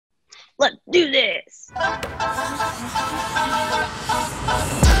Let's do this.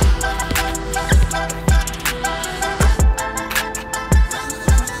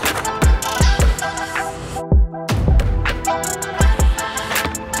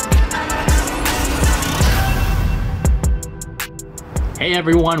 Hey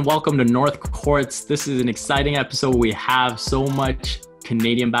everyone, welcome to North Courts. This is an exciting episode. We have so much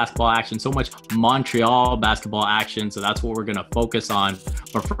Canadian basketball action, so much Montreal basketball action. So that's what we're going to focus on.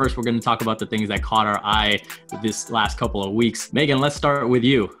 But first, we're going to talk about the things that caught our eye this last couple of weeks. Megan, let's start with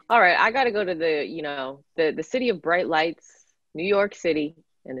you. All right, I got to go to the city of bright lights, New York City,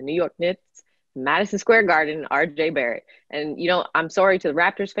 and the New York Knicks, Madison Square Garden, RJ Barrett. And, I'm sorry to the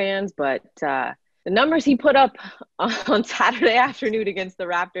Raptors fans, but the numbers he put up on Saturday afternoon against the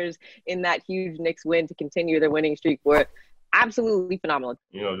Raptors in that huge Knicks win to continue their winning streak were absolutely phenomenal.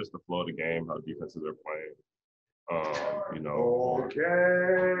 Just the flow of the game, how defenses are playing.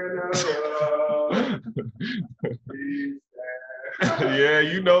 Yeah,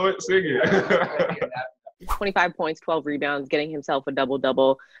 you know it. Sing it. 25 points, 12 rebounds, getting himself a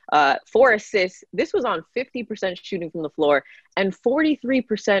double-double, 4 assists. This was on 50% shooting from the floor and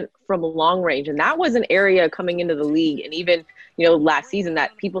 43% from long range. And that was an area coming into the league. And even, last season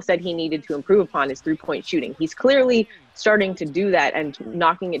that people said he needed to improve upon his three-point shooting. He's clearly starting to do that and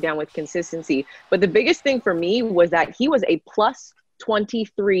knocking it down with consistency. But the biggest thing for me was that he was a plus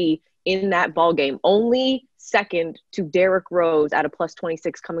 23 in that ball game, only second to Derrick Rose at a plus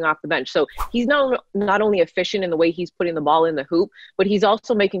 26 coming off the bench. So he's not only efficient in the way he's putting the ball in the hoop, but he's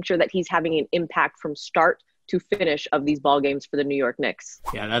also making sure that he's having an impact from start to finish of these ball games for the New York Knicks.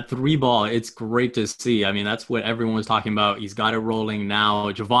 Yeah, that three ball, it's great to see. I mean, that's what everyone was talking about. He's got it rolling now.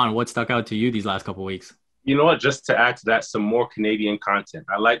 Jevohn, what stuck out to you these last couple of weeks? You know what? Just to add to that, some more Canadian content.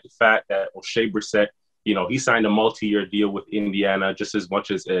 I like the fact that Oshae Brissett, he signed a multi-year deal with Indiana just as much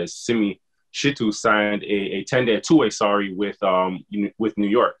as Simi Shitu signed a 10-day two-way, with New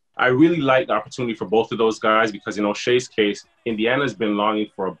York. I really like the opportunity for both of those guys because in O'Shea's case, Indiana's been longing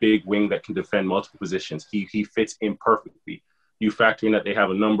for a big wing that can defend multiple positions. He fits in perfectly. You factor in that they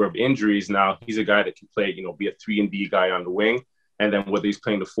have a number of injuries now. He's a guy that can play, be a 3-and-D guy on the wing. And then whether he's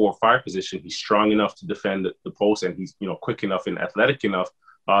playing the 4 or 5 position, he's strong enough to defend the post, and he's, quick enough and athletic enough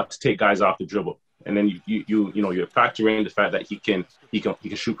to take guys off the dribble. And then you factor in the fact that he can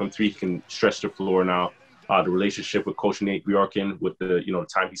shoot from 3, he can stretch the floor now. The relationship with Coach Nate Bjorken, with the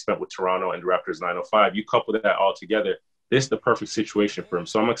time he spent with Toronto and the Raptors 905, you couple that all together, this is the perfect situation for him.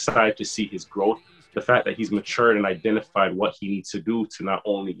 So I'm excited to see his growth, the fact that he's matured and identified what he needs to do to not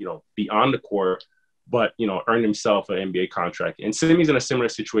only be on the court, but earn himself an NBA contract. And Simi's in a similar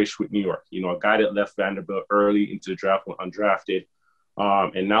situation with New York. A guy that left Vanderbilt early into the draft, went undrafted.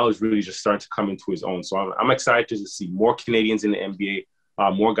 And now is really just starting to come into his own. So I'm excited to see more Canadians in the NBA,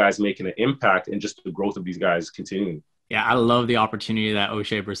 more guys making an impact, and just the growth of these guys continuing. Yeah, I love the opportunity that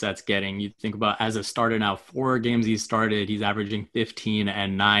Oshae Brissett's getting. You think about as a starter now, 4 games he's started, he's averaging 15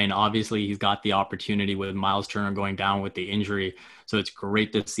 and 9. Obviously, he's got the opportunity with Miles Turner going down with the injury. So it's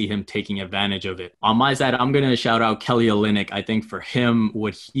great to see him taking advantage of it. On my side, I'm going to shout out Kelly Olynyk. I think for him,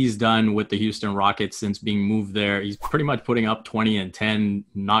 what he's done with the Houston Rockets since being moved there, he's pretty much putting up 20 and 10,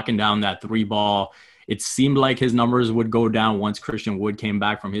 knocking down that 3 ball. It seemed like his numbers would go down once Christian Wood came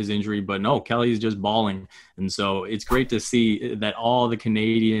back from his injury, but no, Kelly's just balling. And so it's great to see that all the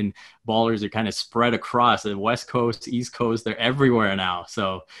Canadian ballers are kind of spread across the West Coast, East Coast. They're everywhere now.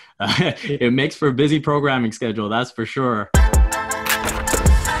 So it makes for a busy programming schedule, that's for sure.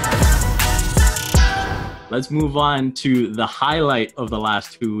 Let's move on to the highlight of the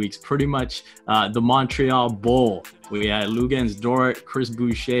last 2 weeks, pretty much the Montreal Bowl. We had Luguentz Dort, Chris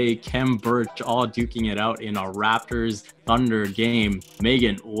Boucher, Kem Birch all duking it out in a Raptors Thunder game.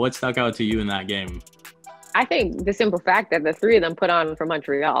 Megan, what stuck out to you in that game? I think the simple fact that the 3 of them put on for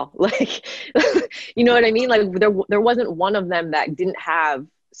Montreal, you know what I mean? Like there wasn't one of them that didn't have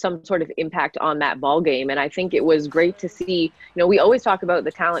some sort of impact on that ball game. And I think it was great to see, we always talk about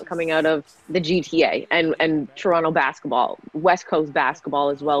the talent coming out of the GTA and Toronto basketball, West Coast basketball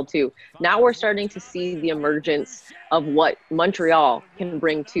as well too. Now we're starting to see the emergence of what Montreal can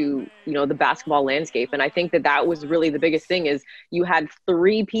bring to, the basketball landscape. And I think that was really the biggest thing is you had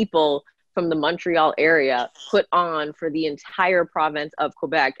 3 people from the Montreal area put on for the entire province of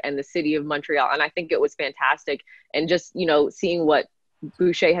Quebec and the city of Montreal. And I think it was fantastic. And just, seeing what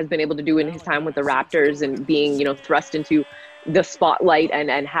Boucher has been able to do in his time with the Raptors and being, thrust into the spotlight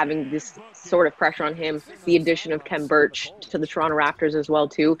and having this sort of pressure on him. The addition of Kem Birch to the Toronto Raptors as well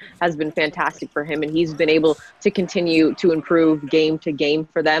too has been fantastic for him, and he's been able to continue to improve game to game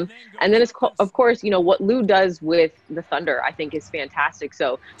for them. And then it's of course, what Lou does with the Thunder I think is fantastic.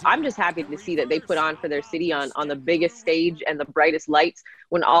 So I'm just happy to see that they put on for their city on the biggest stage and the brightest lights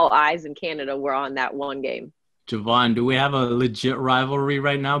when all eyes in Canada were on that one game. Jevohn, do we have a legit rivalry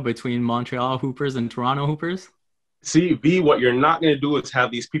right now between Montreal Hoopers and Toronto Hoopers? See, B, what you're not going to do is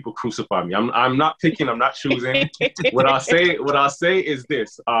have these people crucify me. I'm not picking. I'm not choosing. What I'll say is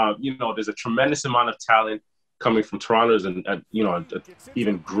this. There's a tremendous amount of talent coming from Toronto, and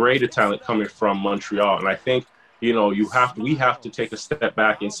even greater talent coming from Montreal. And I think we have to take a step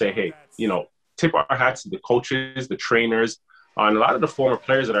back and say, hey, tip our hats to the coaches, the trainers, and a lot of the former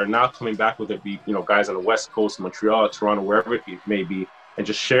players that are now coming back, with it be guys on the West Coast, Montreal, Toronto, wherever it may be. And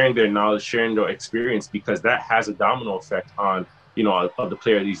just sharing their knowledge, sharing their experience, because that has a domino effect on, of the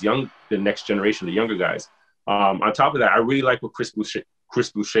player, the next generation, the younger guys. On top of that, I really like what Chris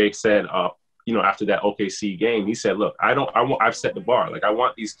Boucher said, after that OKC game. He said, look, I've set the bar. Like, I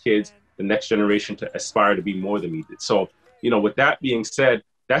want these kids, the next generation, to aspire to be more than me did. So, with that being said,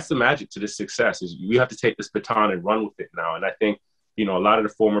 that's the magic to this success, is we have to take this baton and run with it now. And I think, a lot of the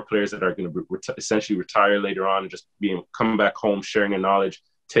former players that are going to essentially retire later on and just come back home, sharing their knowledge,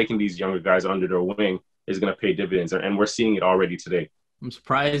 taking these younger guys under their wing is going to pay dividends. And we're seeing it already today. I'm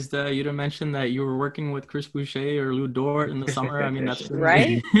surprised you didn't mention that you were working with Chris Boucher or Lou Dort in the summer. I mean, that's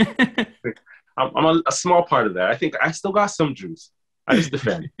right. I'm a small part of that. I think I still got some juice. I just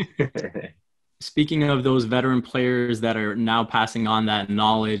defend. Speaking of those veteran players that are now passing on that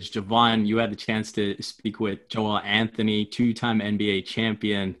knowledge, Jevohn, you had the chance to speak with Joel Anthony, two-time NBA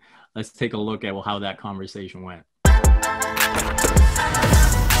champion. Let's take a look at how that conversation went.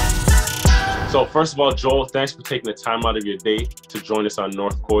 So first of all, Joel, thanks for taking the time out of your day to join us on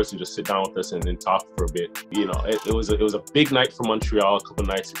North Course and just sit down with us and talk for a bit. It was a big night for Montreal a couple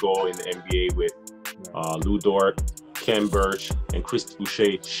nights ago in the NBA with Lou Dort, Kem Birch, and Chris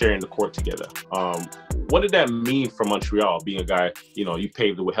Boucher sharing the court together. What did that mean for Montreal, being a guy, you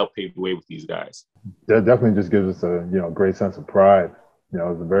helped pave the way with these guys? That definitely just gives us a great sense of pride. It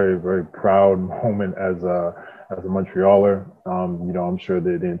was a very, very proud moment as a Montrealer. I'm sure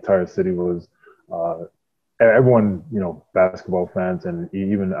that the entire city was, everyone, basketball fans, and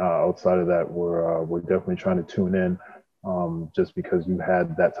even outside of that, were definitely trying to tune in. Just because you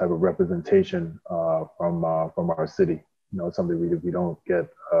had that type of representation from our city, it's something we don't get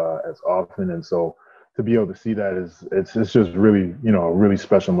as often, and so to be able to see that it's just really a really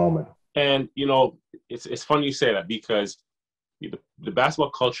special moment. And it's funny you say that, because the basketball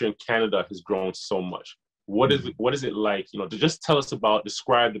culture in Canada has grown so much. What is it like? To just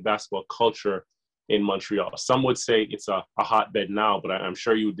describe the basketball culture in Montreal. Some would say it's a hotbed now, but I'm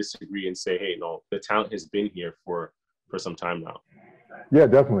sure you would disagree and say, hey, no, the talent has been here for some time now. Yeah,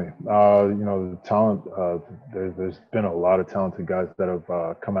 definitely. The talent, there's been a lot of talented guys that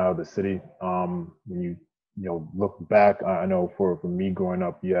have come out of the city. When you look back, I know for me growing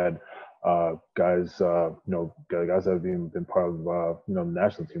up, you had guys that have been part of the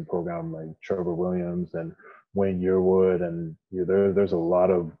national team program, like Trevor Williams and Wayne Yearwood, and there's a lot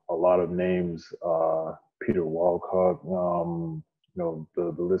of names. Peter Walcott.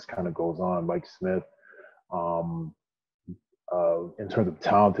 The list kind of goes on. Mike Smith. In terms of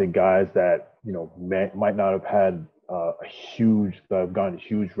talented guys that might not have had gotten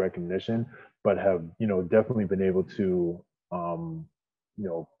huge recognition, but have definitely been able to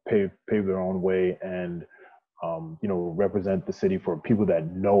pave their own way and represent the city for people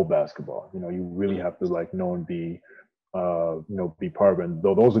that know basketball. You really have to know and be part of it. And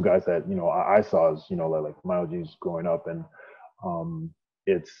those are guys that I saw as like Miles G's growing up, and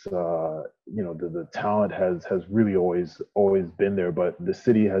it's the talent has really always been there, but the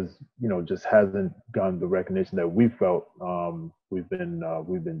city has just hasn't gotten the recognition that we felt we've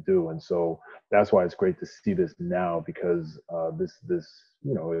been due. And so that's why it's great to see this now, because this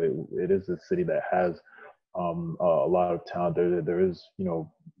it is a city that has a lot of talent. There is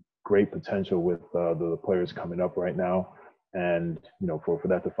great potential with the players coming up right now, and for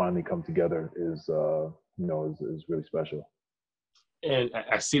that to finally come together is really special. And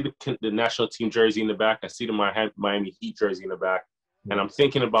I see the national team jersey in the back. I see the Miami Heat jersey in the back. And I'm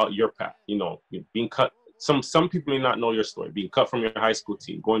thinking about your path, being cut. Some people may not know your story, being cut from your high school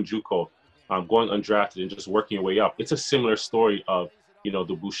team, going JUCO, going undrafted, and just working your way up. It's a similar story of,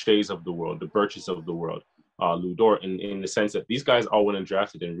 the Bouchers of the world, the Birches of the world, Lou Dort, in the sense that these guys all went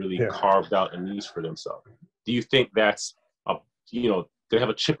undrafted and really carved out a niche for themselves. Do you think that's, they have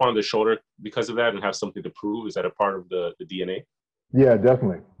a chip on their shoulder because of that and have something to prove? Is that a part of the DNA? Yeah,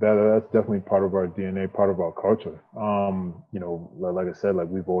 definitely. That's definitely part of our DNA, part of our culture. You know, like I said, like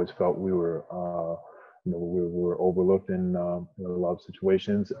we've always felt we were, you know, we were overlooked in a lot of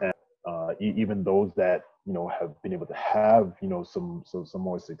situations, and even those that have been able to have some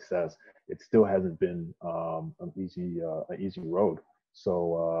more success, it still hasn't been an easy road.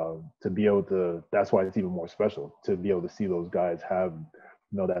 So to be able to, that's why it's even more special to be able to see those guys have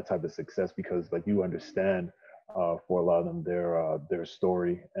that type of success, because like you understand for a lot of them their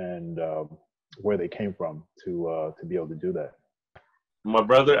story and where they came from to be able to do that. My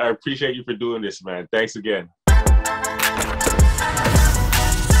brother, I appreciate you for doing this, man. Thanks again.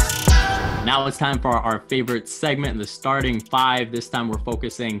 Now it's time for our favorite segment, the starting five. This time we're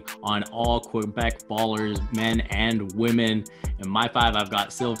focusing on all Quebec ballers, men and women. In my five, I've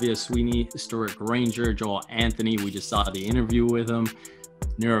got Sylvia Sweeney, Stuart Granger, Joel Anthony. We just saw the interview with him.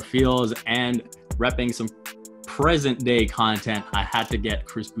 Nira Fields, and repping some present day content, I had to get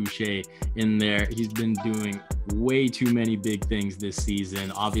Chris Boucher in there. He's been doing way too many big things this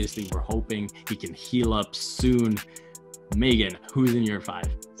season. Obviously, we're hoping he can heal up soon. Megan, who's in your five?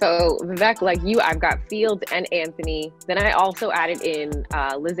 So Vivek, like you, I've got Fields and Anthony. Then I also added in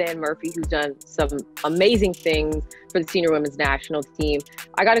Lizanne Murphy, who's done some amazing things for the senior women's national team.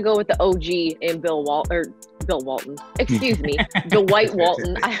 I got to go with the OG in Bill Walton. Excuse me, Dwight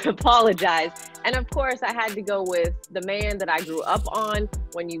Walton. I apologize. And of course, I had to go with the man that I grew up on.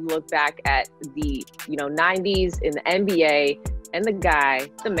 When you look back at the 90s in the NBA, and the guy,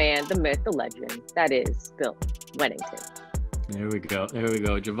 the man, the myth, the legend, that is Bill Wennington. There we go.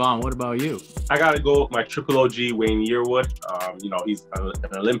 Jevohn, what about you? I got to go with my triple OG, Wayne Yearwood. He's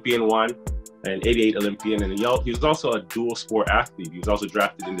an Olympian one, an 88 Olympian, and he was also a dual sport athlete. He was also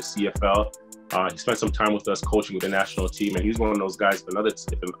drafted in the CFL. He spent some time with us coaching with the national team, and he's one of those guys,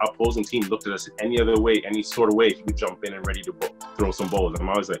 if an opposing team looked at us any other way, any sort of way, he would jump in and ready to throw some balls. I'm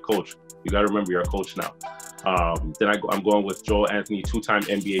always like, Coach, you got to remember you're a coach now. Then I'm going with Joel Anthony, two-time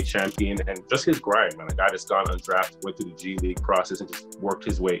NBA champion, and just his grind, man. A guy that's gone undrafted, went through the G League process, and just worked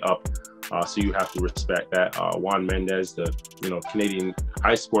his way up. So you have to respect that. Juan Mendez, the Canadian,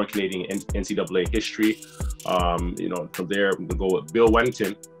 highest scoring Canadian NCAA history. From there, we can go with Bill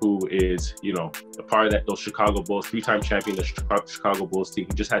Wennington, who is a part of those Chicago Bulls, three-time champion of the Chicago Bulls team.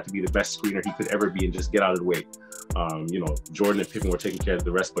 He just had to be the best screener he could ever be and just get out of the way. Jordan and Pippen were taking care of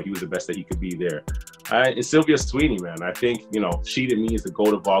the rest, but he was the best that he could be there. And Sylvia Sweeney, man, I think she to me is the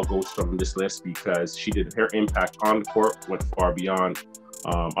goat of all goats from this list, because her impact on the court went far beyond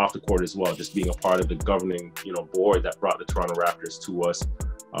off the court as well, just being a part of the governing board that brought the Toronto Raptors to us.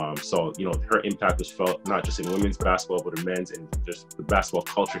 So her impact was felt not just in women's basketball, but in men's, and just the basketball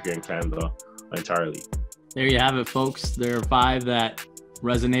culture here in Canada entirely. There you have it, folks. There are five that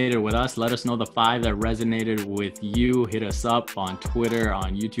resonated with us. Let us know the five that resonated with you. Hit us up on Twitter,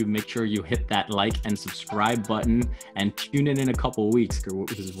 on YouTube. Make sure you hit that like and subscribe button, and tune in a couple weeks,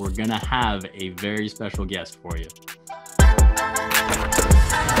 because we're gonna have a very special guest for you.